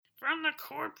I'm the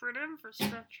corporate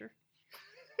infrastructure.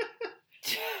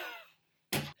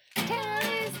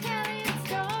 Telly's telling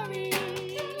stories.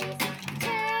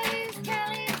 Telly's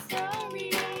telling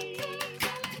stories.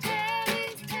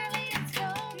 Telly's telling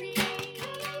stories.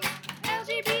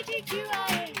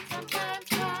 LGBTQIA sometimes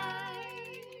cry.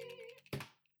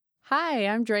 Hi,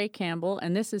 I'm Dre Campbell,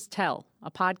 and this is Tell,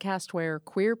 a podcast where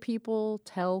queer people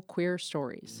tell queer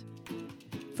stories.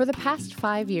 For the past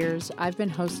 5 years, I've been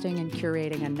hosting and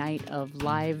curating a night of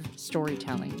live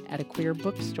storytelling at a queer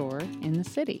bookstore in the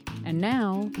city. And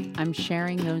now I'm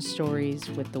sharing those stories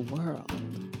with the world.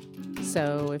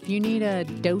 So if you need a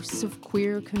dose of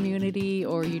queer community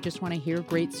or you just want to hear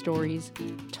great stories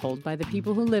told by the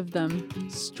people who live them,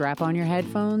 strap on your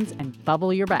headphones and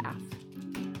bubble your bath.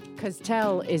 Because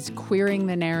Tell is queering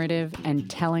the narrative and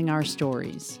telling our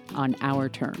stories on our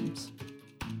terms.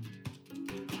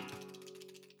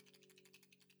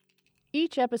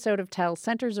 Each episode of Tell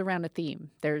centers around a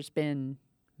theme. There's been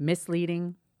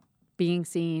misleading, being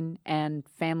seen, and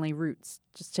family roots,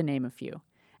 just to name a few.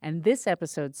 And this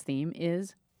episode's theme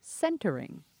is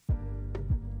centering.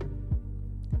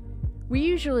 We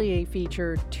usually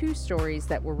feature 2 stories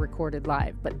that were recorded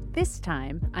live, but this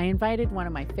time I invited one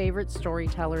of my favorite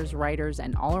storytellers, writers,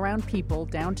 and all-around people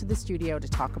down to the studio to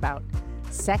talk about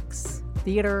sex,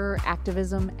 theater,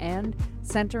 activism, and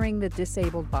centering the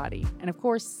disabled body. And of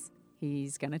course,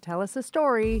 he's going to tell us a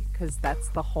story, because that's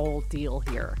the whole deal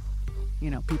here.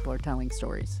 You know, people are telling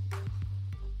stories.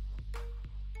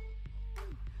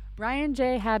 Ryan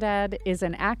J. Haddad is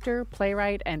an actor,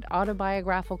 playwright, and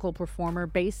autobiographical performer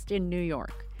based in New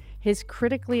York. His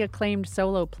critically acclaimed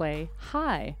solo play,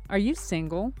 Hi, Are You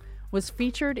Single?, was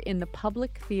featured in the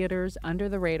Public Theater's Under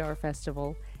the Radar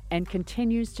Festival and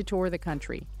continues to tour the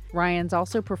country. Ryan's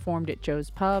also performed at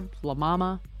Joe's Pub, La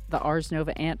Mama, the Ars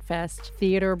Nova Ant Fest,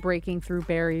 theater breaking through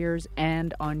barriers,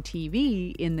 and on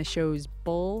TV in the shows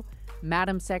Bull,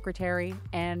 Madam Secretary,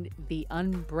 and The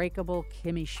Unbreakable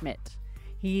Kimmy Schmidt.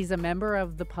 He's a member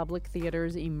of the Public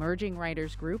Theater's Emerging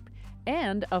Writers Group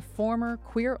and a former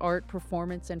queer art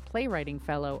performance and playwriting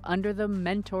fellow under the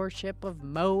mentorship of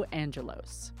Mo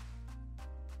Angelos.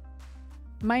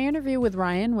 My interview with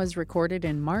Ryan was recorded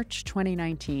in March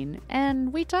 2019,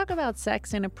 and we talk about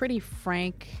sex in a pretty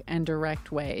frank and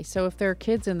direct way. So if there are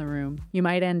kids in the room, you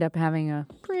might end up having a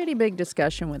pretty big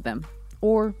discussion with them.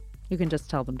 Or you can just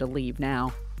tell them to leave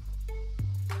now.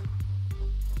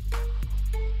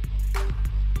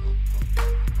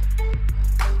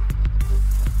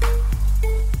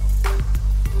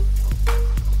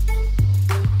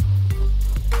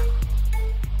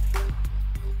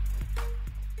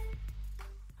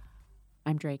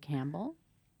 I'm Dre Campbell.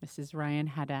 This is Ryan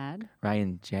Haddad.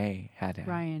 Ryan J. Haddad.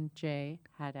 Ryan J.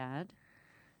 Haddad,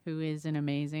 who is an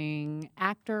amazing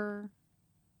actor,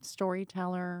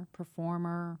 storyteller,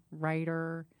 performer,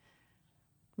 writer.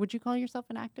 Would you call yourself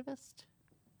an activist?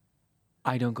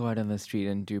 I don't go out on the street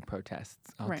and do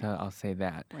protests. Right. I'll say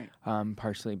that. Right.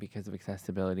 Partially because of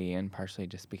accessibility and partially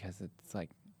just because it's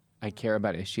like I care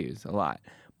about issues a lot.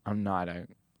 I'm not a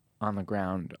on the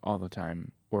ground all the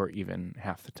time or even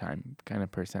half the time kind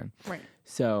of person. Right.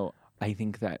 So I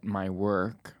think that my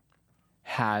work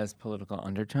has political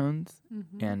undertones,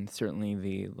 and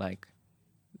certainly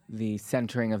the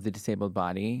centering of the disabled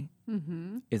body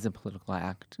is a political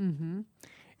act.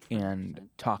 And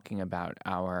talking about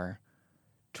our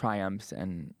triumphs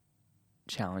and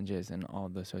challenges and all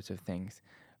those sorts of things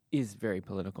is very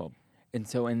political. And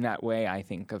so in that way, I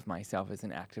think of myself as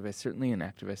an activist, certainly an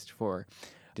activist for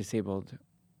disabled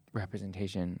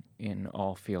representation in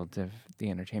all fields of the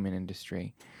entertainment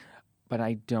industry. But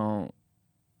I don't,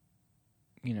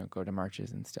 go to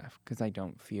marches and stuff because I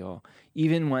don't feel,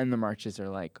 even when the marches are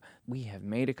like, we have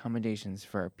made accommodations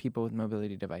for people with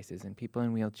mobility devices and people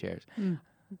in wheelchairs.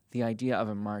 The idea of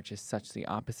a march is such the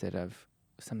opposite of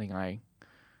something I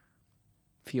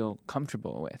feel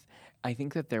comfortable with. I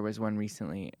think that there was one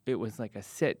recently, it was like a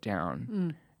sit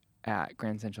down at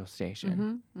Grand Central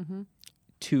Station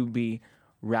to be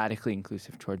radically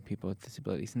inclusive toward people with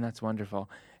disabilities, and that's wonderful.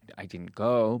 I didn't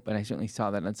go, but I certainly saw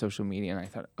that on social media, and I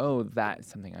thought, oh, that's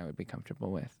something I would be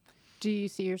comfortable with. Do you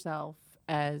see yourself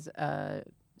as a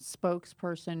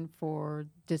spokesperson for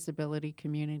disability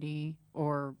community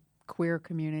or queer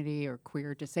community or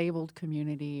queer disabled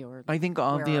community, or I think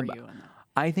all where the are above. you in that?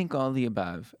 I think all the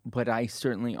above, but I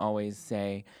certainly always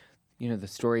say, the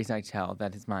stories I tell,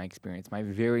 that is my experience, my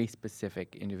very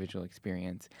specific individual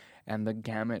experience, and the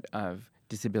gamut of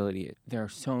disability. There are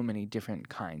so many different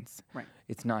kinds. Right.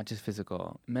 It's not just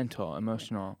physical, mental,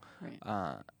 emotional,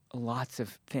 Right. Lots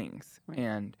of things. Right.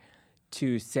 And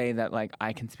to say that,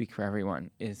 I can speak for everyone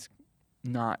is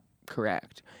not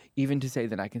correct. Even to say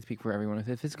that I can speak for everyone with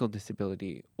a physical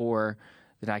disability, or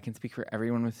that I can speak for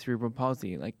everyone with cerebral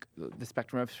palsy. Like, the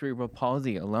spectrum of cerebral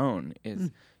palsy alone is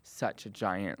such a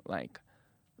giant, like,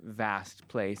 vast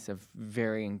place of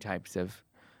varying types of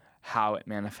how it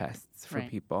manifests for Right.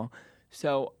 people.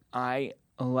 So I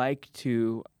like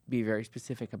to be very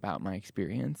specific about my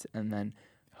experience and then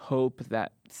hope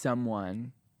that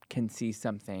someone can see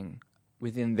something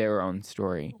within their own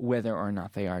story, whether or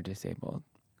not they are disabled.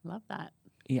 Love that.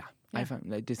 Yeah, I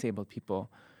find that disabled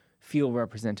people feel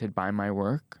represented by my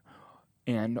work,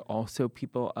 and also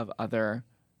people of other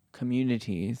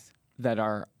communities that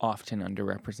are often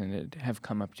underrepresented have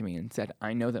come up to me and said,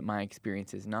 I know that my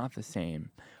experience is not the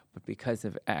same, but because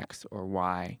of X or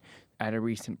Y, at a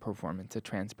recent performance, a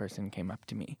trans person came up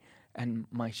to me. And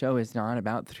my show is not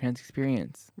about the trans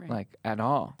experience, Right. like, at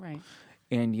all. Right.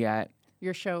 And yet,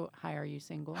 Your show, Hi, Are You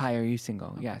Single? Hi, Are You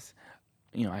Single? Yes.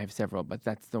 You know, I have several, but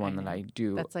that's the one that know. I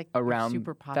do That's, like, around.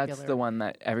 super That's the popular. one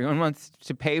that everyone wants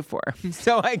to pay for.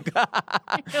 So I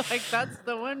got. You're like, that's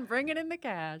the one, bring it in the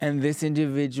cash. And this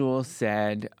individual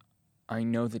said, I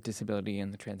know that disability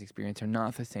and the trans experience are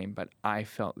not the same, but I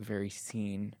felt very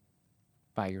seen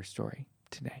by your story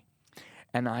today.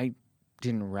 And I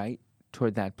didn't write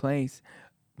toward that place,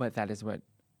 but that is what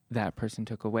that person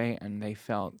took away, and they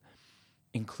felt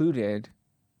included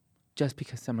just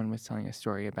because someone was telling a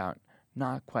story about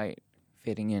not quite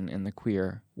fitting in the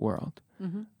queer world.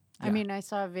 I mean, I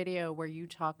saw a video where you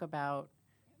talk about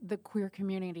the queer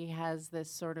community has this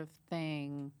sort of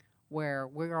thing where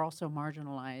we're also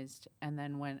marginalized, and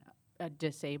then when a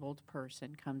disabled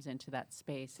person comes into that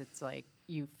space, it's like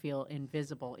you feel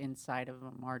invisible inside of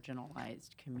a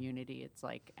marginalized community. It's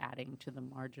like adding to the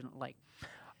marginal, like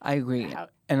I agree. How-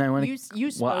 And I want you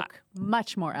spoke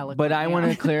much more eloquently. But I want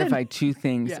to clarify two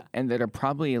things, Yeah. and that are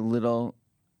probably a little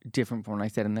different from what I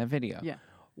said in that video. Yeah.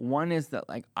 One is that,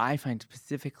 like, I find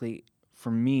specifically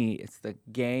for me, it's the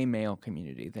gay male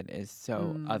community that is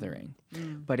so othering.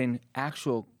 But in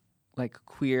actual, like,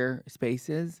 queer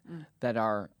spaces that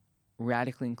are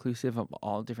radically inclusive of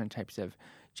all different types of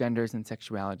genders and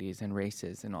sexualities and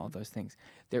races and all those things,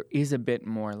 there is a bit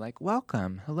more like,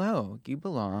 welcome, hello, you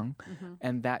belong.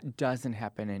 And that doesn't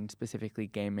happen in specifically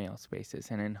gay male spaces.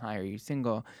 And in Hi, Are You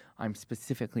Single, I'm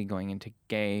specifically going into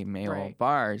gay male Right.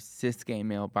 bars, cis gay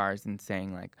male bars, and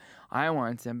saying, like, I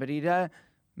want somebody to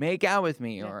make out with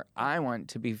me, or I want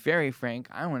to be very frank,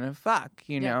 I want to fuck,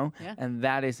 you know? yeah. And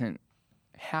that isn't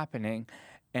happening.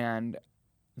 And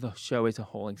the show is a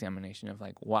whole examination of,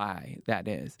 like, why that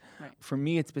is. Right. For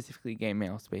me, it's specifically gay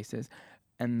male spaces.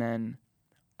 And then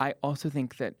I also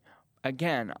think that,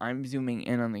 again, I'm zooming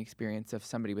in on the experience of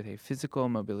somebody with a physical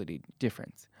mobility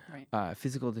difference, Right.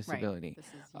 physical disability. This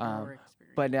is your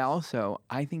experience. But also,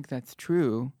 I think that's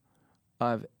true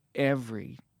of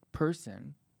every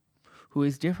person who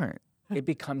is different. It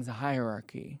becomes a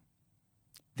hierarchy.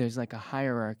 There's like a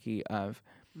hierarchy of,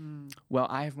 well,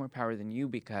 I have more power than you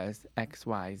because X,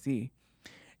 Y, Z.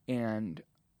 And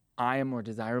I am more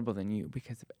desirable than you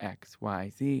because of X, Y,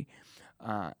 Z.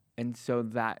 And so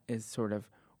that is sort of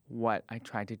what I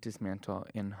try to dismantle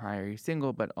in Hi, Are You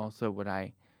Single, but also what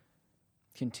I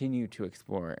continue to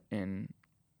explore in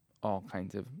all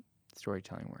kinds of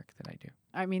storytelling work that I do.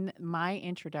 I mean, my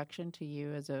introduction to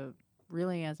you as a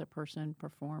person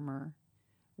performer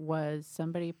was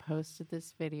somebody posted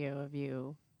this video of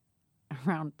you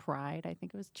around Pride. I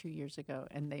think it was 2 years ago.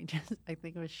 And I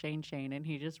think it was Shane, and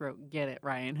he just wrote, "Get it,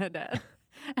 Ryan Haddad."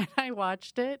 And I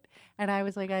watched it and I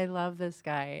was like, I love this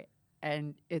guy.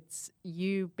 And it's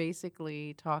you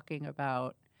basically talking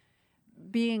about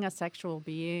being a sexual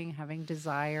being, having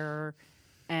desire,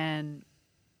 and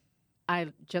I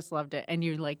just loved it. And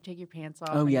you like take your pants off.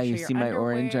 Oh, and yeah, show you your see my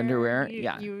orange underwear?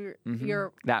 Yeah.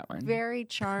 You're That one. very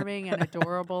charming and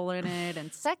adorable in it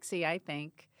and sexy, I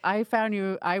think.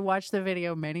 I watched the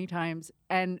video many times.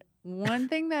 And one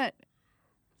thing that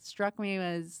struck me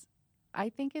was I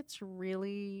think it's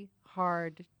really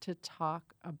hard to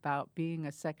talk about being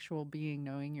a sexual being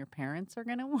knowing your parents are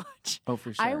going to watch. Oh,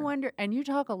 for sure. I wonder, and you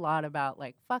talk a lot about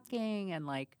like fucking and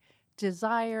like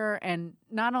desire, and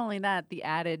not only that, the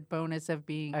added bonus of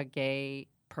being a gay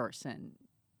person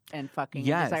and fucking and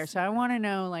desire. Yes. So I want to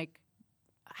know, like,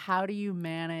 how do you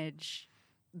manage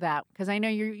that? Because I know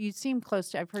you seem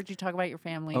close to, I've heard you talk about your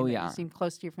family. Oh, that yeah. You seem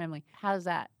close to your family. How does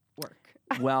that work?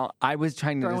 Well, I was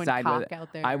trying to Throwing decide cock whether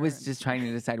out there. I was and- just trying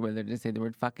to decide whether to say the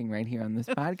word fucking right here on this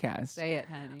podcast. Say it,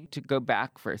 honey. To go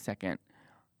back for a second,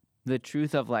 the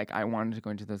truth of like I wanted to go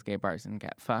into those gay bars and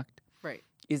get fucked Right.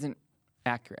 isn't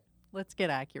accurate. Let's get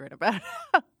accurate about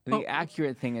it. The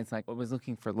accurate thing is like I was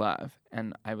looking for love,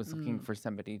 and I was looking for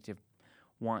somebody to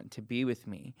want to be with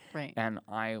me. Right. And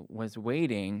I was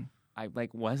waiting. I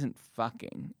like wasn't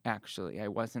fucking, actually. I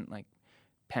wasn't like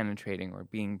penetrating or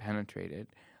being penetrated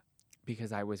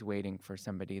because I was waiting for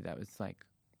somebody that was like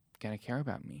gonna care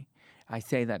about me. I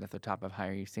say that at the top of How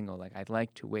Are You Single? Like, I'd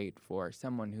like to wait for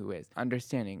someone who is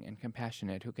understanding and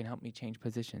compassionate, who can help me change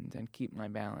positions and keep my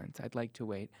balance. I'd like to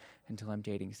wait until I'm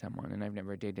dating someone, and I've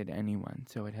never dated anyone,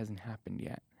 so it hasn't happened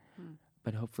yet.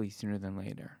 But hopefully sooner than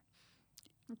later.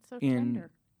 It's so In-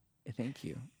 tender. Thank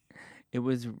you. It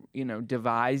was,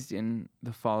 devised in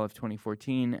the fall of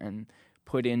 2014 and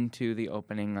put into the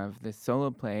opening of this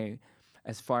solo play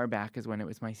as far back as when it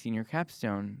was my senior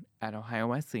capstone at Ohio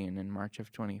Wesleyan in March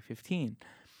of 2015.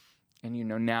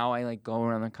 And, now I like go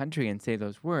around the country and say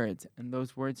those words, and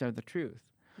those words are the truth.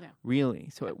 Yeah. Really.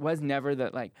 So it was never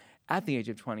that, like, at the age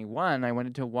of 21, I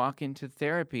wanted to walk into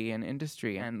therapy and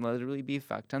industry and literally be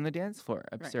fucked on the dance floor.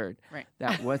 Absurd. Right.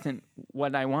 That wasn't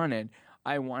what I wanted.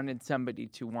 I wanted somebody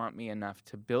to want me enough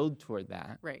to build toward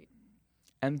that. Right.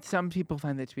 And some people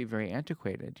find that to be very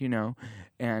antiquated,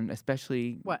 and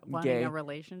especially What? Wanting a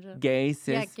relationship? gay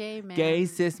cis, Yeah, gay men. gay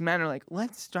cis men are like,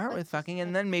 let's start with Let's fucking,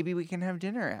 and then maybe we can have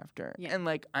dinner after. Yeah. And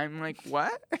like, I'm like,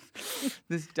 what?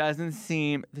 This doesn't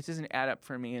add up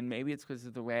for me. And maybe it's because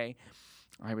of the way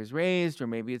I was raised, or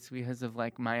maybe it's because of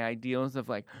like my ideals of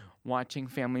like watching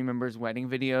family members' wedding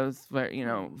videos, where,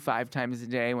 5 times a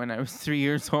day when I was 3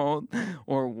 years old,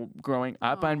 or growing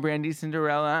up on Brandy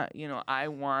Cinderella. I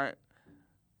want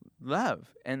love,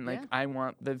 and like Yeah. I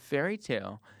want the fairy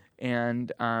tale.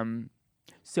 And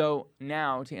so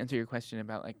now to answer your question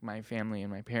about like my family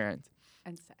and my parents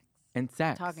And sex. and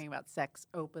sex. Talking about sex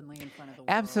openly in front of the world.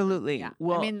 Absolutely. Yeah.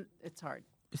 Well, I mean, it's hard.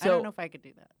 I so- don't know if I could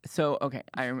do that. So, okay,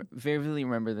 I vividly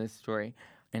remember this story,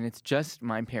 and it's just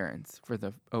my parents for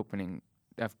the opening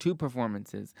of 2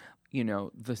 performances.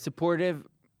 The supportive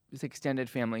extended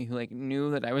family who like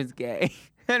knew that I was gay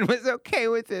and was okay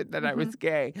with it that I was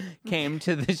gay came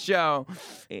to the show,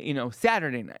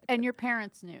 Saturday night. And your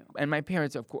parents knew. And my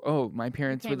parents, of course, my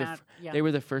parents were came the out young. they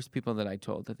were the first people that I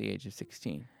told at the age of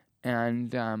 16.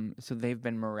 And so they've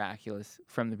been miraculous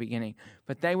from the beginning.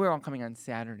 But they were all coming on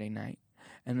Saturday night.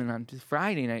 And then on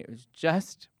Friday night, it was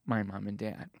just my mom and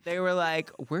dad. They were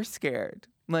like, we're scared.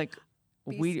 Like,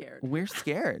 Scared. we're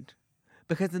scared.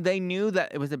 Because they knew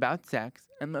that it was about sex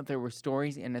and that there were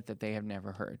stories in it that they have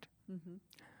never heard. Mm-hmm.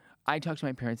 I talked to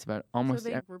my parents about almost So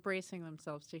they ev- were bracing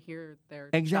themselves to hear their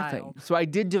Exactly. child. So I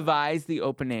did devise the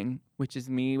opening, which is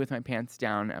me with my pants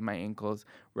down at my ankles,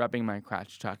 rubbing my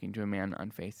crotch, talking to a man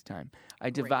on FaceTime. I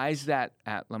devised that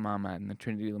at La Mama in the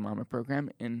Trinity La Mama program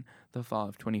in the fall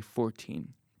of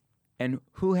 2014. And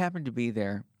who happened to be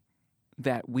there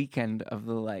that weekend of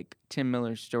the like Tim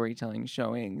Miller storytelling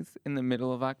showings in the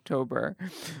middle of October?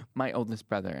 My oldest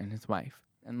brother and his wife.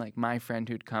 And like my friend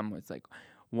who'd come was like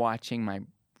watching my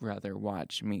brother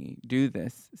watch me do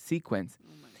this sequence. Oh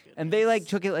my goodness. And they like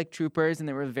took it like troopers, and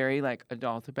they were very like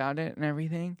adult about it and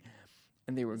everything.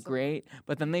 And they were So great.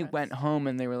 But then they went impressed. home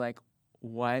and they were like,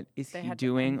 what is They he had to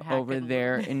doing unpack over it a little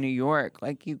there bit. in New York?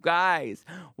 Like, you guys,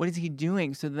 what is he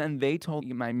doing? So then they told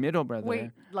my middle brother. Wait,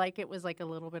 like it was like a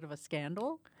little bit of a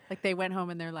scandal? Like they went home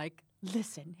and they're like,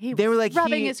 listen, he They was were like,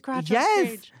 rubbing he- his crotch yes, on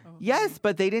stage. Oh, Yes,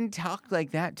 but they didn't talk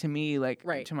like that to me, like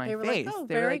Right. to my They were like, face. "Oh,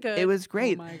 They were very like, good." It was Oh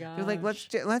great. my They're like,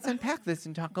 let's unpack this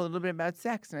and talk a little bit about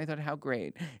sex. And I thought, how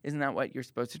great! Isn't that what you're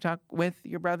supposed to talk with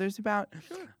your brothers about?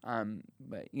 Sure.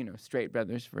 But straight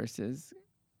brothers versus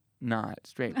not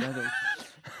straight brothers.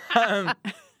 um,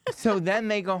 so then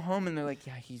they go home and they're like,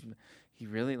 yeah, he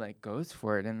really like goes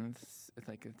for it, and it's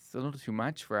like it's a little too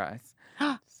much for us.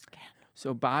 Scandal.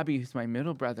 So Bobby, who's my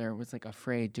middle brother, was like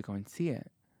afraid to go and see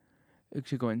it,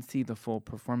 to go and see the full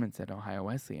performance at Ohio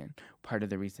Wesleyan. Part of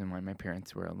the reason why my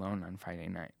parents were alone on Friday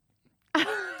night.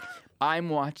 I'm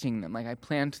watching them. Like, I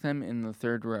plant them in the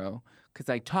third row because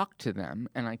I talk to them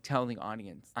and I tell the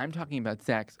audience, I'm talking about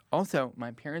sex. Also, my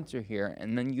parents are here.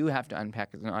 And then you have to unpack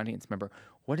as an audience member,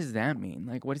 what does that mean?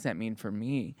 Like, what does that mean for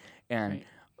me? And Right.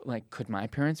 like, could my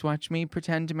parents watch me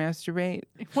pretend to masturbate?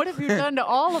 What have you done to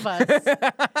all of us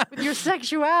with your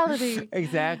sexuality?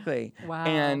 Exactly. Wow.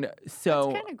 And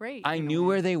so That's kinda great, I in a knew way.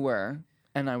 where they were,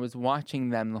 and I was watching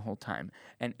them the whole time.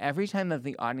 And every time that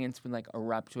the audience would like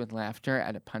erupt with laughter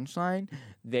at a punchline,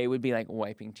 they would be like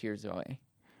wiping tears away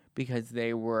because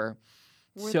they were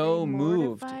so they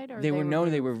moved. mortified or They they were were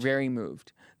they were very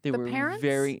moved. They The were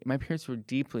parents? my parents were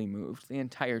deeply moved the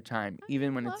entire time,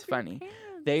 even when it's love your funny.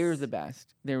 They are parents. the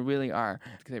best. They really are.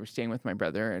 Because they were staying with my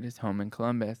brother at his home in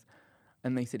Columbus.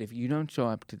 And they said, if you don't show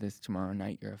up to this tomorrow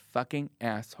night, you're a fucking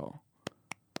asshole.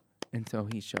 And so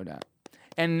he showed up.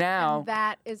 And now, And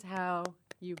that is how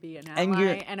You be an And you're-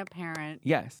 ally and a parent.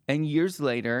 Yes. And years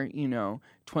later,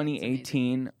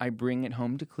 2018, I bring it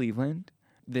home to Cleveland.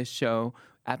 This show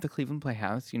at the Cleveland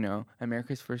Playhouse,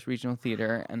 America's first regional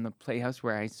theater and the playhouse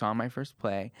where I saw my first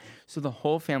play. So the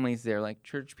whole family's there, like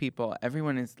church people.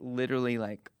 Everyone is literally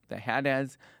like the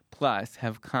Haddads plus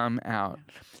have come out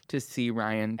to see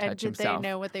Ryan touch And did himself. they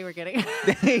know what they were getting?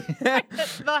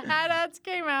 The Haddads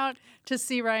came out to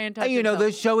see Ryan touch himself.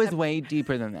 The show is way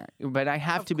deeper than that. But I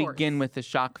have Of to begin course. with the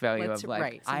shock value Let's- of like,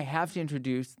 right. I have to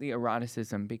introduce the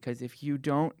eroticism because if you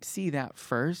don't see that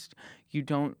first, you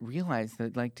don't realize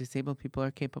that like disabled people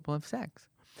are capable of sex.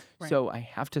 Right. So I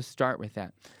have to start with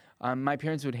that. My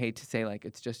parents would hate to say like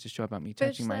it's just a show about me But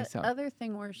it's touching that myself. other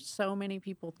thing where so many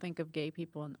people think of gay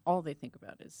people and all they think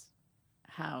about is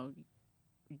how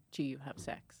do you have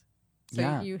sex. So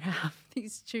Yeah. you have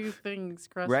these two things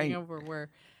crossing Right. over where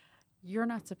you're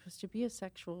not supposed to be a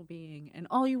sexual being and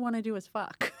all you want to do is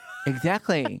fuck.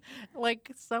 Exactly.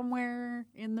 Like somewhere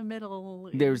in the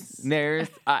middle. There's is-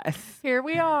 us. here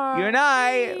we are. You and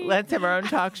I. Hey. Let's have our own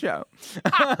talk show.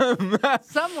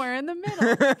 Somewhere in the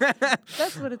middle.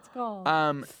 That's what it's called.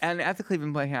 And at the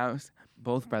Cleveland Playhouse,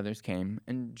 both brothers came,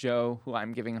 and Joe, who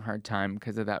I'm giving a hard time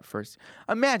because of that first.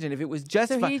 Imagine if it was just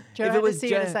So fun. Joe if had it to was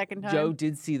see it a second time? Joe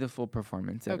did see the full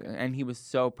performance, of it, Okay. and he was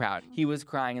so proud. He was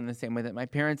crying in the same way that my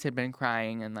parents had been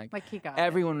crying, and like Like he got it.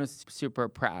 everyone was super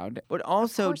proud. But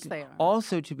also, course they are.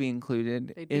 also to be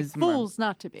included They'd be is fools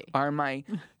not to be. are my,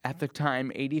 at the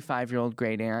time, 85-year-old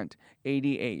great aunt,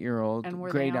 88-year-old And were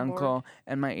they great on board? uncle,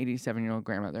 and my 87-year-old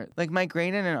grandmother. Like my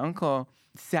great aunt and uncle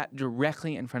sat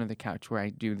directly in front of the couch where I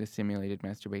do the simulated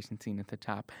masturbation scene at the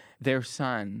top. Their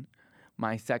son,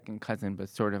 my second cousin, but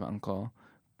sort of uncle,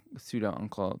 pseudo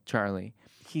uncle Charlie,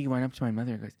 he went up to my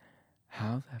mother and goes,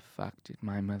 "How the fuck did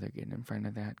my mother get in front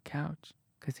of that couch?"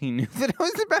 Because he knew that I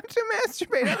was about to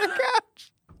masturbate on the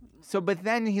couch. So, but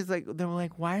then they were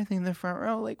like, why are they in the front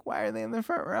row? Like, why are they in the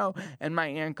front row? And my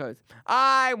aunt goes,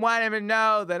 I want him to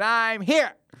know that I'm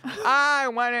here. I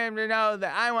want him to know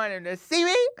that I want him to see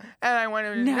me, and I want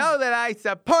him to No. know that I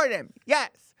support him. Yes.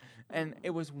 And it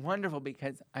was wonderful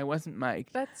because I wasn't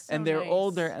mic'd. That's so and they're nice.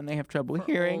 older and they have trouble For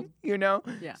hearing, old-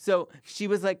 Yeah. So she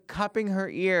was like cupping her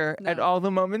ear at No. all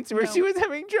the moments where No. she was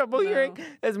having trouble hearing No.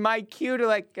 as my cue to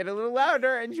like get a little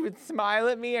louder, and she would smile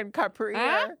at me and cup her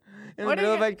Huh? ear. In What the are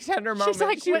middle of you- like tender moments, She's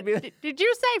like, she would what, be like, did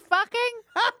you say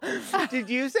fucking? "Did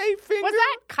you say finger? Was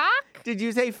that cock? Did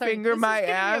you say Sorry, finger this is my gonna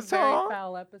be a asshole?" very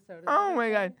foul episode. Is Oh that my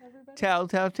okay, God. everybody?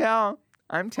 Tell.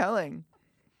 I'm telling.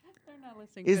 They're not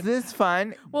listening Is to this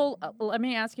fun? Well, let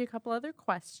me ask you a couple other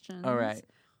questions. All right.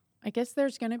 I guess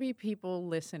there's going to be people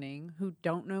listening who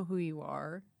don't know who you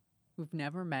are, who've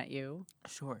never met you.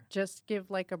 Sure. Just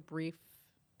give like a brief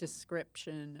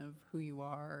description of who you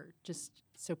are, just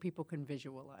so people can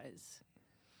visualize.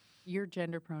 Your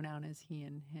gender pronoun is he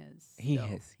and his. He so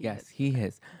is. Yes, his. he Okay.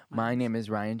 is. My Mine name is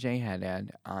Ryan J.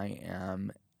 Haddad. I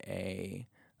am a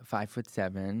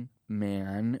 5'7"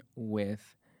 man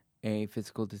with a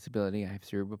physical disability. I have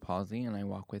cerebral palsy, and I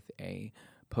walk with a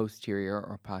posterior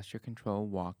or posture control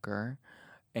walker.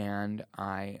 And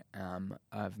I am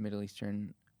of Middle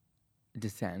Eastern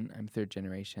descent. I'm third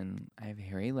generation. I have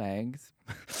hairy legs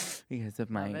because of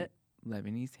Love my it.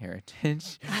 Lebanese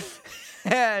heritage.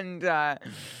 And I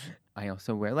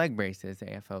also wear leg braces,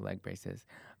 AFO leg braces.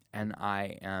 And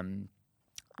I am,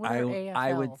 What I, are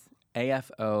I would, AFL?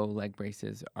 AFO leg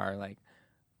braces are like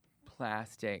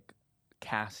plastic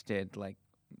casted, like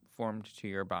formed to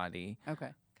your body. Okay.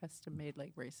 Custom made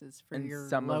leg braces for And your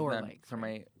some lower of them legs. for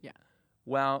right? my, Yeah.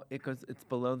 well, it's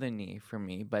below the knee for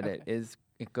me, but Okay.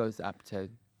 it goes up to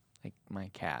like my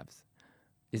calves.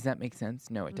 Does that make sense?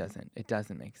 No, it doesn't. It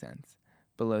doesn't make sense.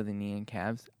 Below the knee and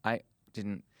calves. I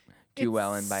didn't do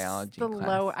well in It's biology the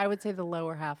class. I would say the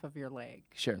lower half of your leg.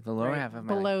 Sure, the lower right? half of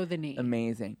my leg. below the knee.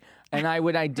 Amazing. And I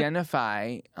would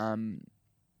identify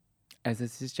as a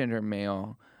cisgender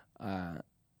male,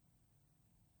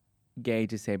 gay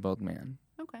disabled man,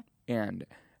 Okay. and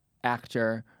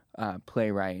actor,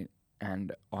 playwright,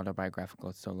 and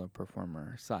autobiographical solo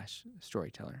performer /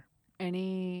 storyteller.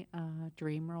 Any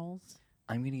dream roles?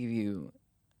 I'm gonna give you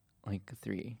like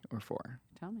 3 or 4.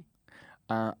 Tell me.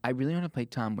 I really want to play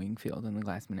Tom Wingfield in The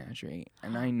Glass Menagerie,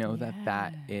 and I know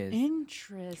that is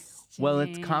interesting. well,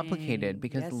 it's complicated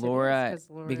because Yes, it is, Laura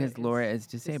 'cause because Laura is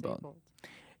disabled.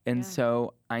 And Yeah.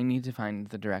 so I need to find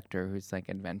the director who's like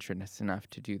adventurous enough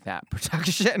to do that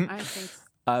production I think s-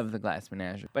 of The Glass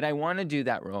Menagerie. But I want to do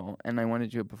that role, and I want to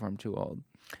do it before I'm too old.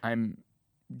 I'm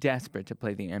desperate to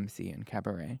play the MC in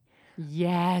Cabaret.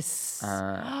 yes.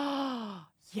 Uh,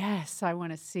 yes, I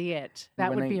want to see it. That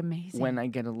When would be I- amazing. When I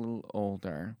get a little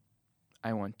older,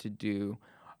 I want to do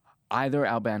either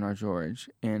Alban or George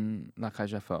in La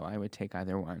Cage aux Folles. I would take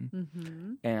either one.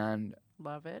 Mm-hmm. And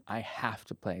Love it. I have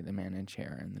to play the man in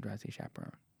chair in The Drowsy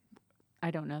Chaperone. I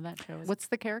don't know that show. What's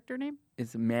the character name?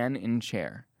 It's a man in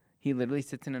chair. He literally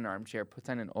sits in an armchair, puts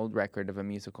on an old record of a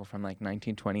musical from like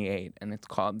 1928, and it's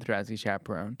called The Drowsy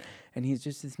Chaperone. And he's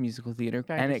just this musical theater,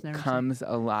 I've and just it never seen comes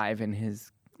alive in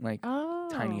his like Oh,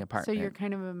 tiny So apartment. you're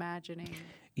kind of imagining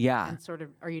Yeah. and sort of.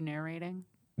 Are you narrating?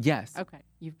 Yes. Okay.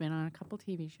 You've been on a couple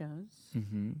TV shows.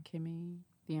 Mm-hmm. Kimmy,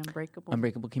 The Unbreakable.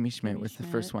 Unbreakable Kimmy Schmidt Kimmy was the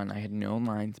first Schmidt. one. I had no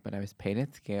lines, but I was paid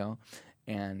at scale.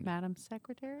 And Madam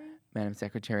Secretary. Madam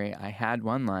Secretary, I had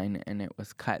one line and it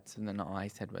was cut, so then all I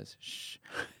said was shh.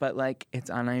 But like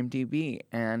it's on IMDb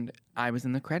and I was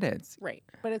in the credits. Right.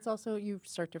 But it's also you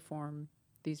start to form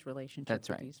these relationships That's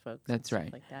with right. these folks. That's and right.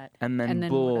 stuff like that. And then, And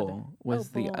then what other- Bull was Oh,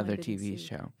 the Bull, I other didn't TV see.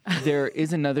 show. There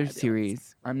is another Fabulous.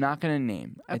 series. I'm not going to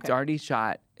name. It's Okay. already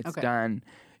shot. It's Okay. done.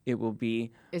 It will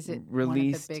be Is it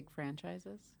released. one of the big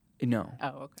franchises? No.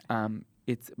 Oh, okay.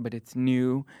 It's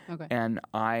new Okay. and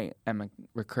I am a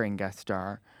recurring guest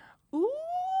star.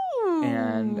 Ooh.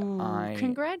 And I-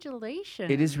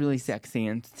 Congratulations. It is really sexy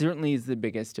and certainly is the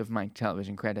biggest of my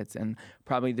television credits and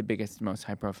probably the biggest, most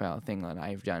high profile thing that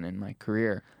I've done in my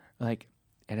career. Like,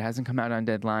 it hasn't come out on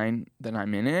deadline that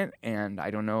I'm in it, and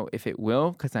I don't know if it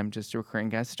will because I'm just a recurring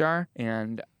guest star.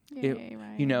 And Yay,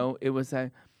 Ryan. you know, it was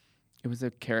a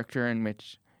character in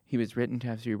which he was written to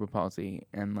have cerebral palsy,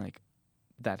 and like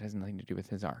that has nothing to do with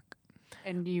his arc.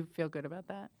 And you feel good about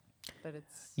that? That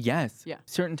it's Yes. Yeah.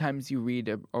 Certain times you read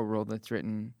a role that's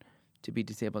written to be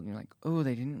disabled, and you're like, oh,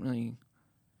 they didn't really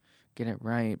get it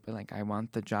right, but like I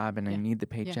want the job and I Yeah. need the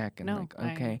paycheck, and No, like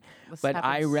I- okay. this But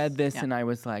I happens- read this yeah. and I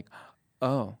was like,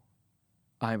 oh,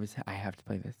 I have to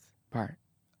play this part.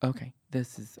 Okay,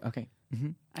 this is okay. I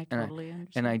and I- totally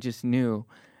understand. And I just knew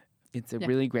it's a Yeah.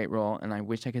 really great role, and I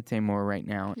wish I could say more right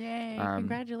now. Yay, congratulations.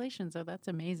 congratulations. Oh, that's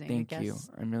amazing. Thank I you. guess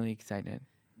I'm really excited.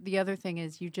 The other thing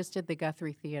is you just did the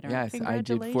Guthrie Theater. Yes, I did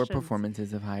 4 Congratulations.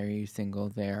 performances of Hire You Single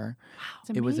there. Wow,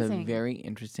 it's It was a amazing. very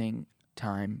interesting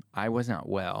time. I was not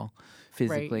well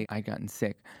physically. I'd gotten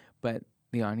sick, but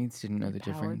the audience didn't know You the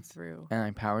powered difference. through. And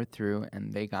I powered through,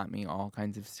 and they got me all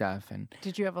kinds of stuff. And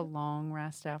Did you have a long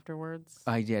rest afterwards?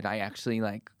 I did. I actually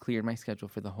like cleared my schedule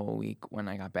for the whole week when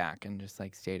I got back and just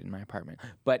like stayed in my apartment.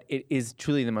 But it is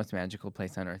truly the most magical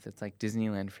place on earth. It's like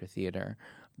Disneyland for theater.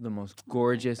 The most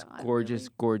gorgeous, God, gorgeous,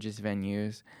 really? gorgeous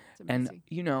venues. It's And amazing.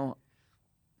 you know,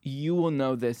 you will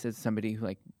know this as somebody who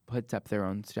like puts up their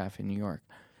own stuff in New York.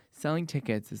 Selling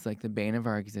tickets is like the bane of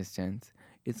our existence.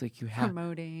 It's like you have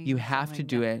Promoting. you have to selling,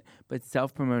 do yeah. it, but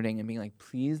self-promoting and being like,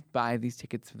 please buy these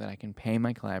tickets so that I can pay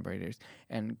my collaborators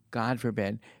and God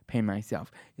forbid pay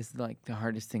myself is like the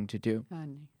hardest thing to do.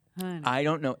 Honey. I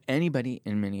don't know anybody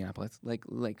in Minneapolis like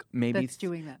maybe That's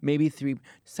doing that. maybe 3.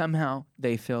 Somehow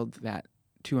they filled that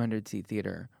 200-seat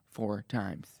theater 4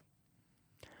 times.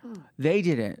 They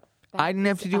did it. I That didn't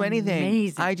have is to do anything.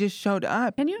 amazing. I just showed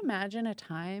up. Can you imagine a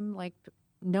time like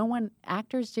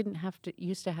actors didn't have to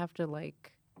used to have to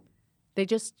like they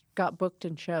just got booked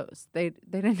in shows. They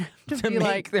didn't have to, To be make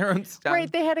like their own stuff.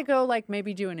 right. They had to go like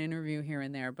maybe do an interview here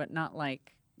and there, but not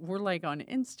like we're like on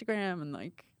Instagram and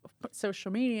like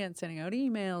social media and sending out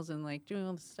emails and like doing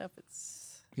all this stuff.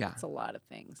 It's a lot of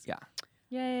things. Yeah.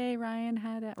 Yay,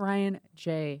 Ryan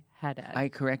J. Haddad. I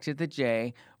corrected the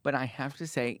J, but I have to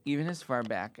say, even as far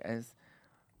back as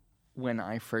when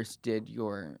I first did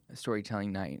your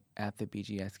storytelling night at the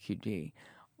BGSQD,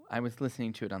 I was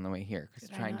listening to it on the way here because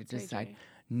Did I trying to not say decide. J?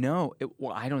 No,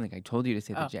 well, I don't think I told you to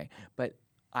say the Oh. J, but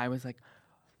I was like,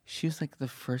 she was like the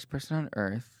first person on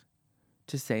earth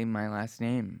to say my last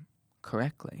name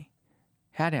correctly,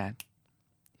 Haddad.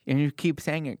 And you keep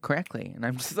saying it correctly, and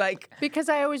I'm just like, Because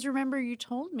I always remember you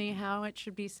told me how it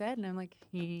should be said, and I'm like,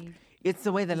 it's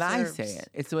the way that I say deserves. it.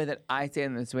 It's the way that I say it,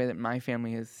 and it's the way that my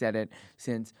family has said it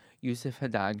since Yusuf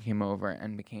Haddad came over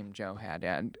and became Joe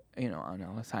Haddad, on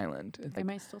Ellis Island. It's like, am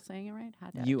I still saying it right?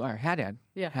 Haddad. you are Haddad.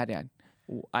 Yeah. Haddad.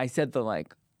 I said the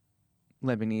like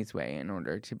Lebanese way in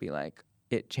order to be like,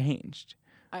 it changed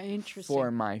Interesting.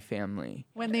 for my family.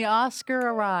 When the Oscar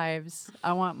arrives,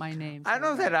 I want my name. I don't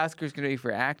know if said that Oscar's going to be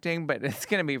for acting, but it's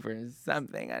going to be for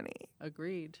something, honey.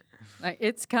 Agreed.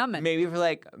 It's coming. Maybe for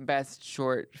like best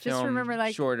short film. Just remember,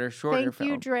 like, shorter Thank film.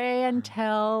 you, Dre and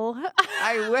Tell.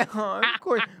 I will, of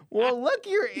course. Well, look,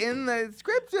 you're in the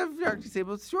script of Dark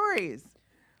Disabled Stories.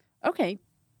 Okay.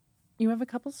 You have a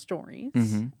couple stories,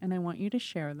 Mhm. and I want you to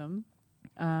share them.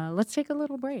 Let's take a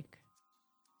little break.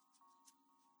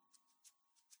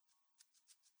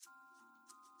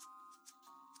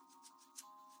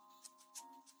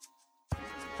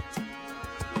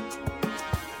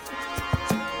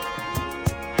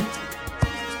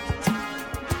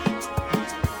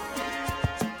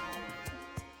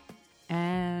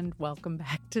 and welcome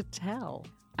back to Tell.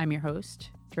 I'm your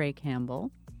host, Dre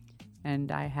Campbell,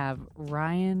 and I have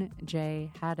Ryan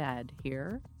J. Haddad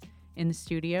here in the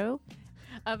studio.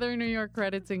 Other New York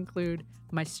credits include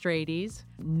My Straighties,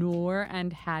 Noor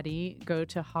and Hattie Go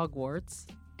to Hogwarts,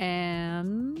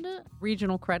 and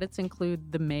regional credits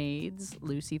include The Maids,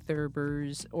 Lucy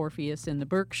Thurber's Orpheus in the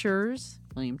Berkshires,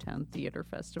 Williamstown Theater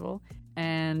Festival,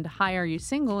 and Hi, Are You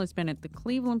Single has been at the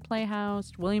Cleveland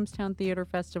Playhouse, Williamstown Theater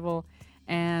Festival,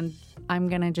 and I'm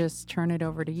going to just turn it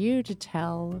over to you to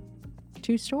tell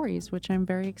 2 stories, which I'm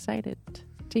very excited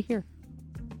to hear.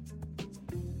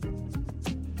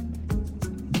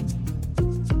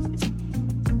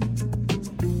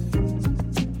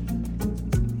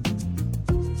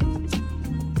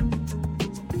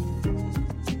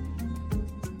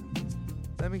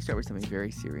 Let me start with something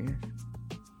very serious.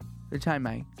 The time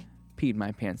I peed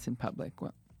my pants in public.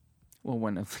 Well,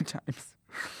 one of the times.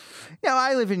 Now,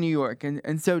 I live in New York,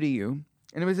 and so do you.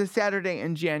 And it was a Saturday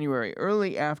in January,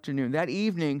 early afternoon. That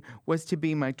evening was to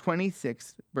be my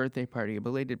 26th birthday party, a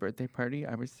belated birthday party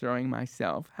I was throwing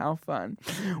myself. How fun.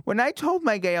 When I told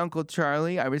my gay Uncle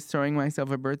Charlie I was throwing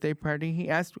myself a birthday party, he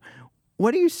asked,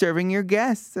 "What are you serving your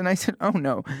guests?" And I said, "Oh,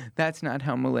 no, that's not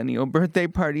how millennial birthday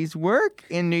parties work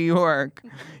in New York.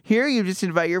 Here, you just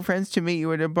invite your friends to meet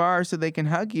you at a bar so they can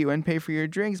hug you and pay for your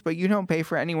drinks, but you don't pay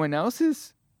for anyone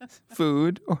else's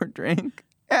food or drink."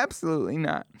 Absolutely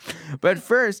not. But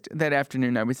first, that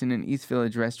afternoon, I was in an East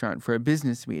Village restaurant for a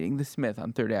business meeting, The Smith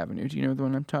on 3rd Avenue. Do you know the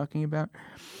one I'm talking about?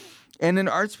 And an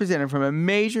arts presenter from a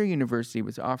major university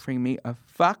was offering me a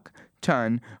fuck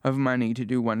ton of money to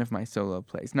do one of my solo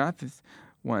plays. Not this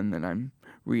one that I'm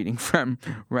reading from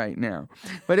right now,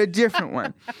 but a different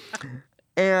one.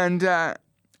 And,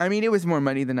 it was more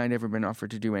money than I'd ever been offered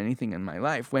to do anything in my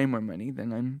life. Way more money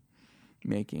than I'm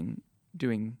making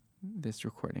doing this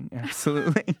recording.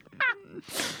 Absolutely.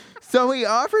 So he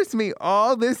offers me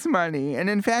all this money. And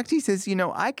in fact, he says,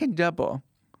 I can double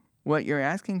what you're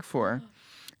asking for.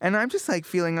 And I'm just like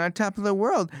feeling on top of the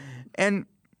world. And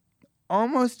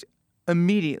almost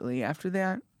immediately after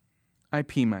that, I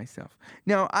pee myself.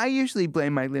 Now, I usually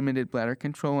blame my limited bladder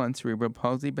control on cerebral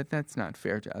palsy, but that's not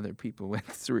fair to other people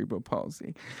with cerebral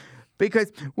palsy.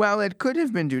 Because while it could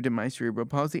have been due to my cerebral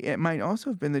palsy, it might also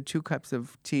have been the 2 cups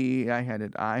of tea I had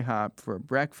at IHOP for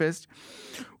breakfast,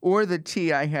 or the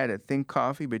tea I had at Think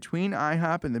Coffee between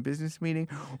IHOP and the business meeting,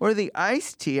 or the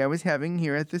iced tea I was having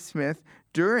here at the Smith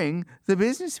during the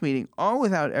business meeting, all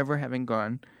without ever having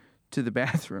gone to the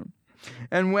bathroom.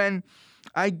 And when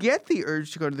I get the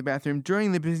urge to go to the bathroom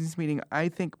during the business meeting, I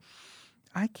think,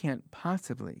 I can't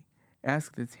possibly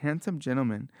ask this handsome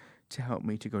gentleman to help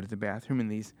me to go to the bathroom in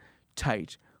these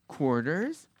tight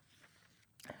quarters.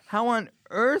 How on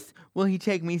earth will he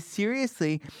take me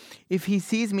seriously if he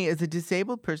sees me as a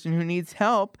disabled person who needs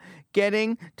help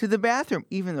getting to the bathroom?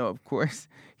 Even though, of course,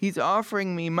 he's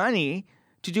offering me money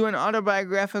to do an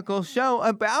autobiographical show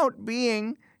about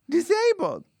being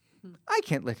disabled. I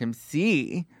can't let him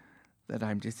see that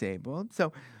I'm disabled,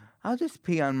 so I'll just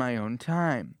pee on my own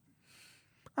time.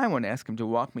 I won't ask him to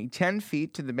walk me 10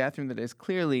 feet to the bathroom that is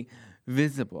clearly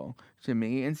visible to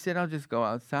me. Instead, I'll just go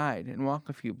outside and walk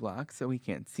a few blocks so he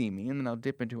can't see me, and then I'll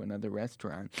dip into another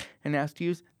restaurant and ask to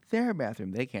use their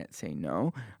bathroom. They can't say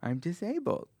no. I'm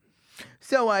disabled.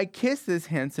 So I kiss this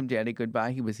handsome daddy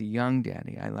goodbye. He was a young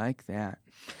daddy. I like that.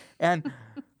 And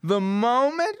the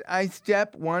moment I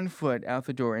step 1 foot out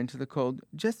the door into the cold,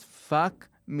 just fuck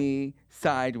me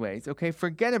sideways. Okay,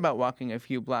 forget about walking a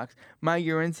few blocks. My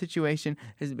urine situation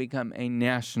has become a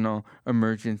national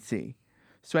emergency.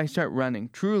 So I start running,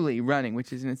 truly running,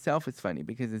 which is in itself is funny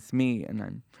because it's me and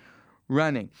I'm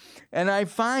running. And I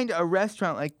find a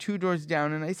restaurant like 2 doors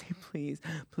down and I say,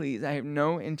 please, I have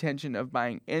no intention of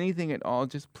buying anything at all.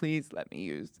 Just please let me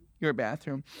use your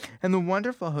bathroom. And the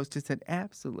wonderful hostess said,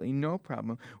 absolutely no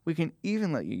problem. We can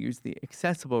even let you use the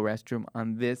accessible restroom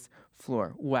on this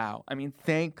floor. Wow.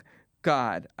 Thank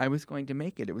God I was going to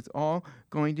make it. It was all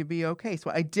going to be okay. So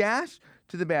I dash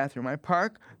to the bathroom. I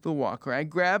park the walker. I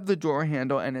grab the door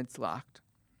handle and it's locked.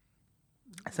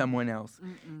 Someone else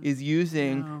is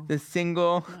using the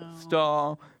single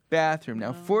stall bathroom.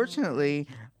 Now, fortunately,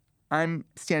 I'm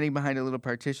standing behind a little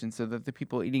partition so that the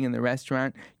people eating in the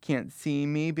restaurant can't see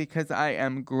me because I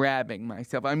am grabbing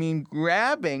myself.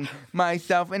 Grabbing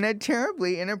myself in a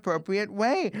terribly inappropriate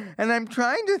way. And I'm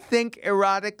trying to think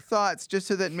erotic thoughts just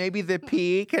so that maybe the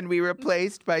pee can be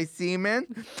replaced by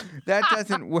semen. That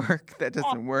doesn't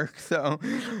work. So,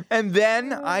 and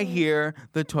then I hear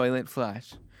the toilet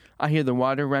flush. I hear the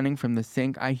water running from the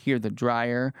sink. I hear the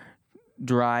dryer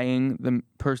drying the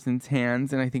person's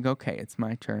hands, and I think, okay, it's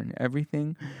my turn.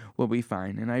 Everything will be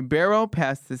fine. And I barrel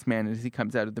past this man as he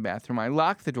comes out of the bathroom. I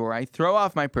lock the door. I throw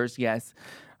off my purse. Yes,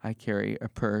 I carry a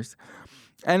purse.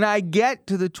 And I get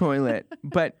to the toilet,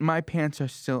 but my pants are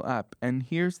still up. And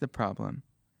here's the problem.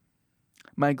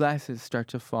 My glasses start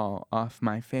to fall off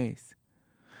my face.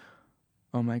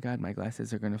 Oh my God, my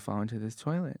glasses are going to fall into this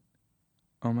toilet.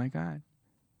 Oh my God.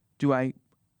 Do I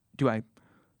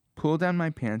pull down my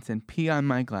pants and pee on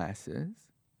my glasses?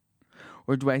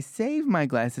 Or do I save my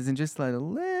glasses and just let a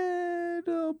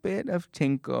little bit of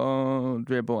tinkle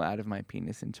dribble out of my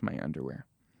penis into my underwear?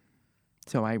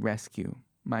 So I rescue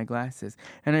my glasses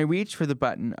and I reach for the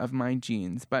button of my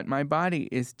jeans, but my body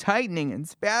is tightening and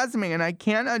spasming and I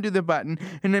can't undo the button,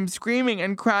 and I'm screaming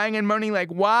and crying and moaning like,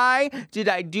 why did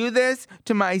I do this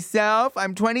to myself?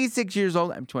 I'm 26 years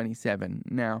old. I'm 27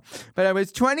 now, but I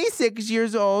was 26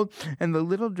 years old, and the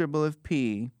little dribble of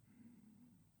pee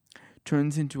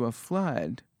turns into a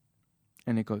flood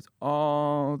and it goes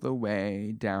all the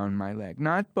way down my leg.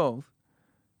 Not both,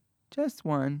 just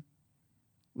one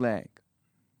leg.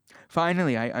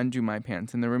 Finally, I undo my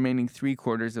pants, and the remaining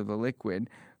 3/4 of the liquid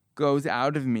goes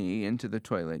out of me into the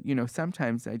toilet. You know,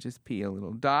 sometimes I just pee a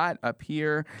little dot up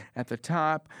here at the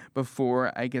top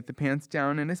before I get the pants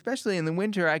down, and especially in the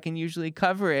winter, I can usually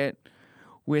cover it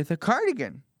with a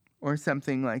cardigan or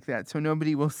something like that so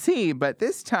nobody will see. But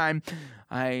this time,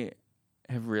 I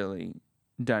have really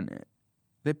done it.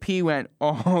 The pee went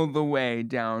all the way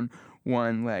down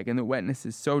one leg, and the wetness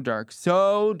is so dark,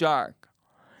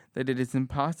 that it is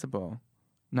impossible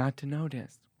not to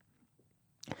notice.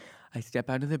 I step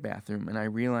out of the bathroom and I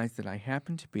realize that I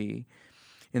happen to be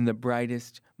in the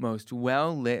brightest, most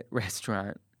well-lit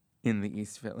restaurant in the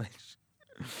East Village.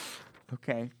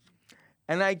 Okay.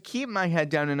 And I keep my head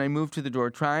down and I move to the door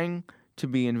trying to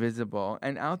be invisible.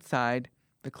 And outside,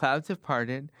 the clouds have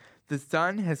parted. The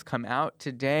sun has come out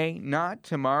today, not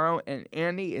tomorrow, and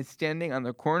Annie is standing on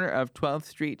the corner of 12th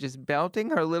Street just belting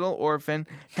her little orphan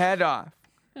head off.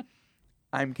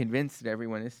 I'm convinced that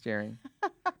everyone is staring.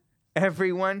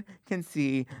 Everyone can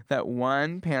see that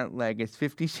one pant leg is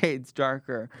 50 shades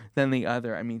darker than the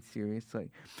other. I mean, seriously.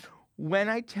 When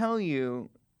I tell you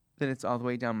that it's all the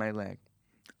way down my leg,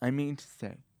 I mean to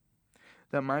say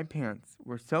that my pants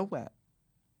were so wet,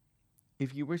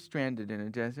 if you were stranded in a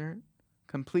desert,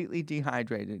 completely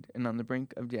dehydrated and on the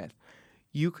brink of death,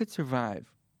 you could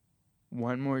survive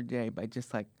one more day by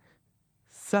just like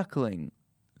suckling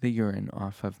the urine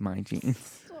off of my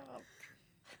jeans.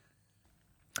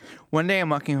 One day I'm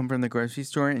walking home from the grocery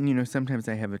store, and, you know, sometimes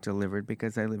I have it delivered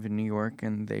because I live in New York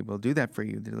and they will do that for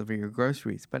you, deliver your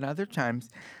groceries. But other times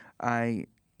I,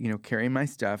 carry my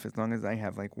stuff as long as I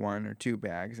have like 1 or 2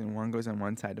 bags, and one goes on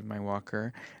one side of my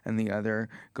walker and the other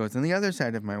goes on the other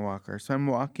side of my walker. So I'm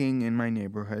walking in my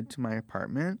neighborhood to my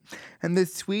apartment, and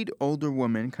this sweet older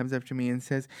woman comes up to me and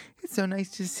says, "It's so nice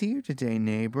to see you today,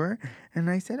 neighbor." And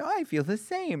I said, "Oh, I feel the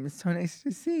same. It's so nice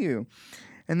to see you."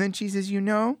 And then she says,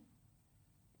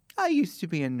 "I used to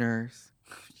be a nurse."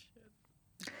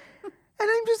 And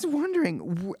I'm just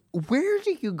wondering, where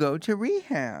do you go to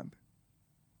rehab?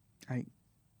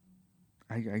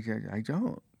 I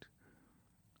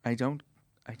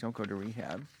don't go to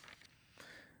rehab.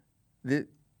 This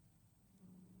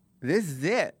is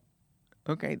it.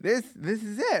 Okay, this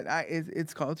is it.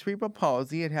 It's called cerebral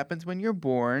palsy. It happens when you're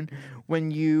born.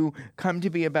 When you come to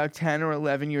be about 10 or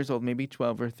 11 years old, maybe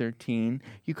 12 or 13,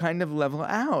 you kind of level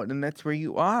out, and that's where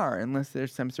you are, unless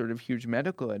there's some sort of huge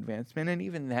medical advancement. And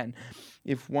even then,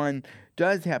 if one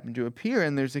does happen to appear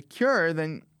and there's a cure,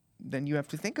 then you have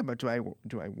to think about, do I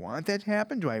want that to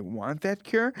happen? Do I want that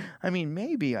cure? I mean,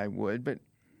 maybe I would, but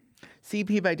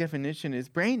CP by definition is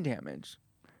brain damage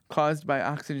caused by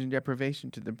oxygen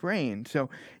deprivation to the brain. So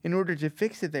in order to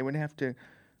fix it, they would have to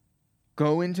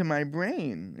go into my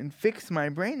brain and fix my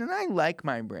brain. And I like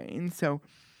my brain, so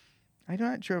I'm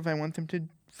not sure if I want them to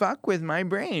fuck with my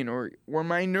brain or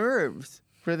my nerves,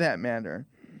 for that matter.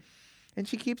 And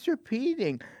she keeps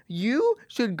repeating, "You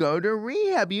should go to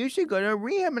rehab. You should go to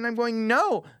rehab." And I'm going,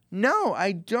 no,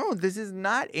 I don't. This is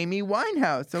not Amy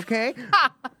Winehouse, okay?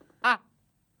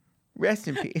 Rest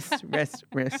in peace.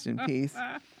 Rest in peace.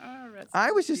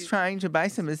 I was just trying to buy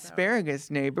some asparagus,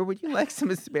 neighbor. Would you like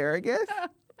some asparagus?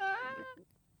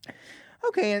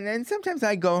 Okay, and then sometimes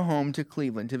I go home to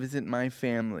Cleveland to visit my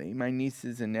family, my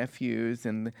nieces and nephews,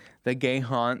 and the gay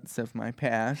haunts of my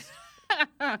past.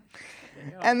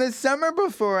 And the summer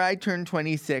before I turned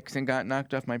 26 and got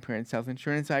knocked off my parents' health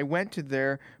insurance, I went to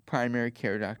their primary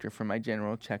care doctor for my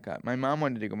general checkup. My mom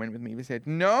wanted to go in with me, but said,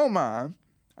 "No, Mom,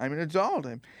 I'm an adult.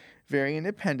 I'm very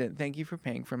independent. Thank you for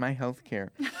paying for my health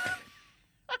care."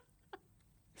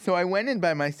 So I went in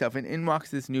by myself, and in walks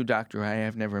this new doctor I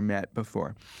have never met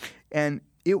before. And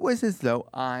it was as though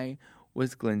I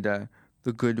was Glinda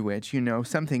the Good Witch,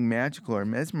 something magical or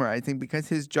mesmerizing, because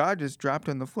his jaw just dropped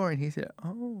on the floor, and he said,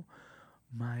 "Oh,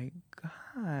 my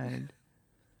God,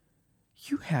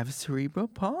 you have cerebral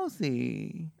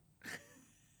palsy."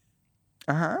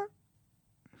 Uh-huh.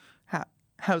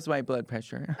 How's my blood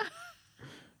pressure?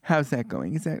 How's that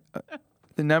going? Is that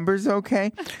the numbers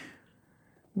okay?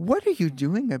 What are you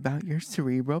doing about your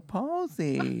cerebral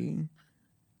palsy?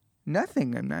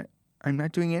 Nothing. I'm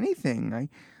not doing anything.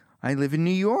 I live in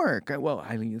New York. I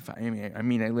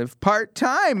live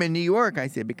part-time in New York. I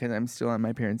said, because I'm still on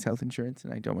my parents' health insurance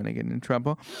and I don't want to get in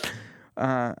trouble.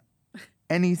 And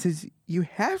he says, "You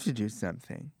have to do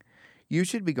something. You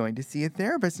should be going to see a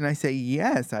therapist." And I say,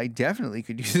 "Yes, I definitely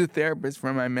could use a therapist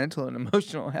for my mental and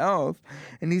emotional health."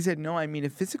 And he said, "No, I mean a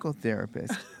physical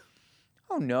therapist."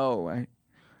 "Oh, no.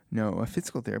 No, a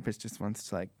physical therapist just wants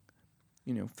to,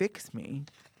 fix me.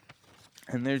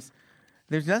 And there's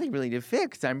nothing really to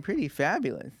fix. I'm pretty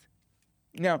fabulous."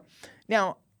 Now,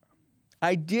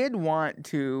 I did want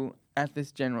to, at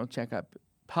this general checkup,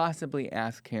 possibly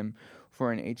ask him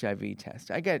for an HIV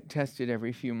test. I get tested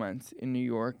every few months in New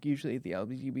York. Usually at the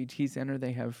LGBT Center,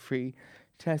 they have free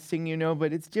testing,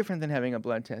 but it's different than having a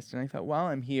blood test. And I thought, while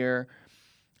I'm here,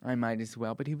 I might as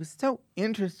well. But he was so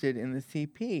interested in the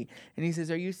CP. And he says,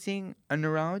 "Are you seeing a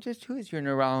neurologist? Who is your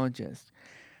neurologist?"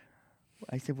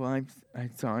 I said, "Well, I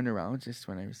saw a neurologist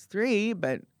when I was 3,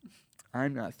 but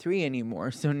I'm not 3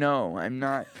 anymore. So no, I'm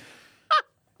not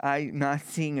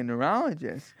seeing a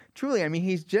neurologist." Truly,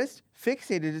 he's just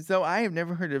fixated as though I have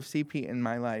never heard of CP in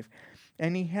my life.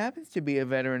 And he happens to be a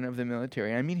veteran of the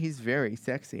military. He's very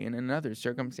sexy. In another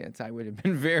circumstance, I would have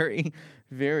been very,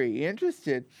 very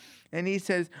interested. And he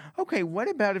says, "Okay, what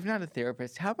about, if not a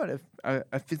therapist, how about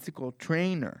a physical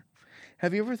trainer?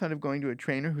 Have you ever thought of going to a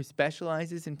trainer who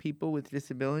specializes in people with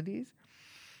disabilities?"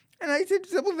 And I said,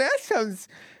 "Well, that sounds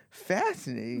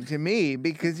fascinating to me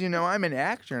because, I'm an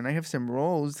actor and I have some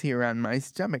rolls here on my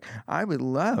stomach. I would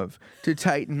love to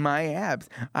tighten my abs.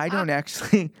 I don't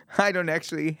actually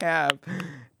have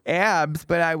abs,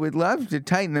 but I would love to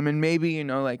tighten them and maybe,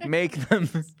 make them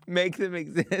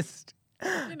exist.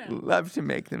 Love to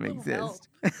make them exist."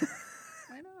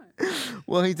 Why not?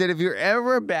 Well, he said, "If you're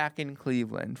ever back in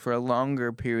Cleveland for a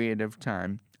longer period of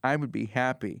time, I would be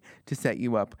happy to set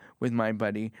you up with my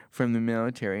buddy from the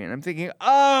military." And I'm thinking,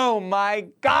 oh my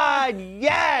God,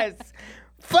 yes!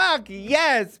 Fuck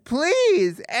yes,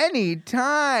 please,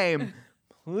 anytime.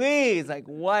 Please,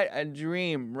 what a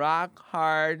dream. Rock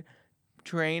hard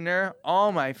trainer,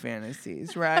 all my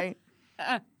fantasies, right?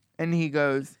 And he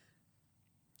goes,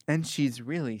 "And she's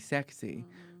really sexy,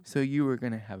 so you were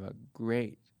going to have a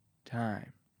great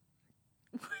time."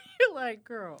 You're like,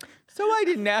 girl. So I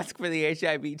didn't ask for the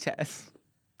HIV test.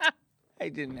 I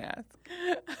didn't ask.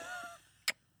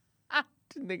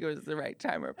 Didn't think it was the right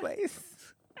time or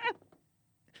place.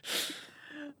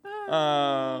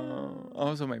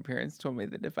 Also, my parents told me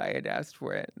that if I had asked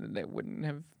for it, that it wouldn't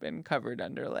have been covered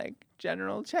under,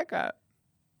 general checkup.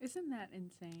 Isn't that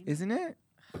insane? Isn't it?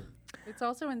 It's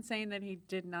also insane that he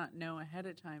did not know ahead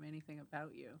of time anything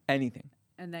about you. Anything.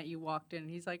 And that you walked in and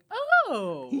he's like,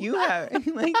 "Oh, You have,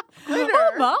 glitter.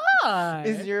 oh my.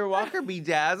 Is your walker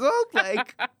bedazzled?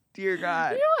 Dear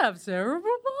God. You have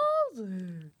cerebral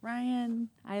palsy." Ryan,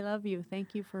 I love you.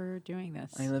 Thank you for doing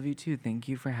this. I love you too. Thank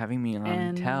you for having me on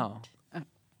And Tell.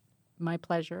 My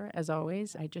pleasure, as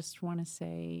always. I just want to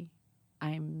say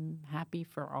I'm happy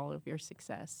for all of your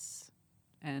success.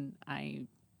 And I'm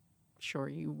sure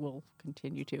you will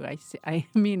continue to. I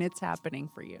mean, it's happening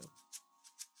for you.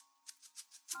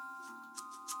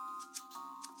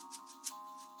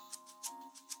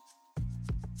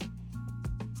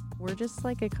 We're just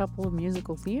like a couple of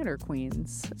musical theater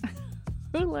queens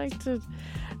who like to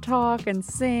talk and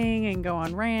sing and go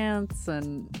on rants.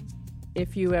 And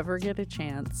if you ever get a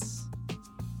chance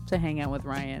to hang out with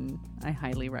Ryan, I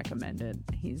highly recommend it.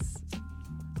 He's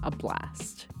a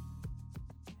blast.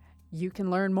 You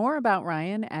can learn more about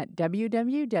Ryan at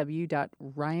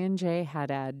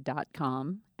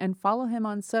www.ryanjhaddad.com and follow him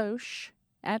on Soch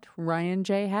at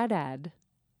RyanJHaddad.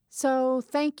 So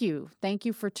thank you. Thank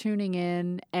you for tuning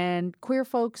in. And queer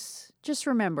folks, just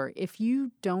remember, if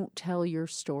you don't tell your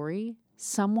story,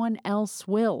 someone else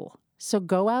will. So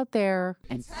go out there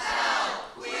and tell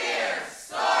queer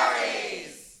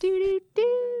stories.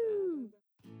 Do-do-do.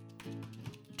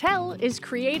 Tell is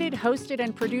created, hosted,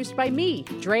 and produced by me,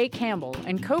 Dre Campbell,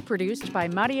 and co-produced by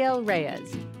Mariel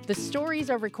Reyes. The stories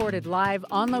are recorded live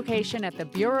on location at the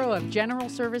Bureau of General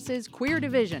Services Queer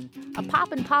Division, a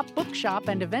pop-and-pop bookshop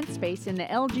and event space in the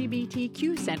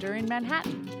LGBTQ Center in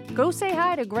Manhattan. Go say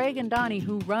hi to Greg and Donnie,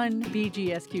 who run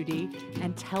BGSQD,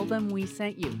 and tell them we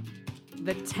sent you.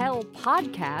 The Tell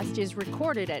podcast is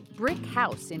recorded at Brick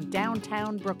House in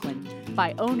downtown Brooklyn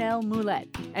by Onel Moulet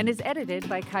and is edited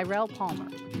by Kyrell Palmer.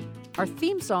 Our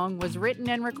theme song was written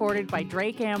and recorded by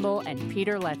Dre Campbell and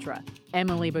Peter Letra.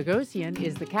 Emily Bogosian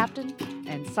is the captain,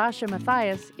 and Sasha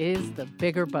Matthias is the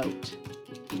bigger boat.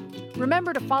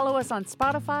 Remember to follow us on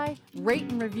Spotify, rate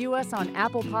and review us on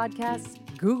Apple Podcasts,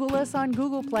 Google us on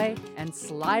Google Play, and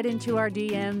slide into our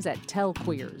DMs at Tell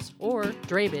Queers or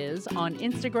DreBiz on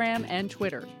Instagram and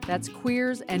Twitter. That's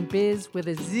Queers and Biz with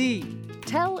a Z.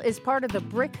 Tell is part of the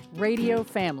Brick Radio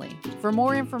family. For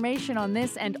more information on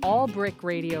this and all Brick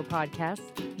Radio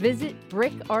podcasts, visit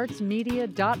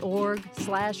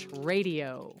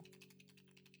brickartsmedia.org/radio.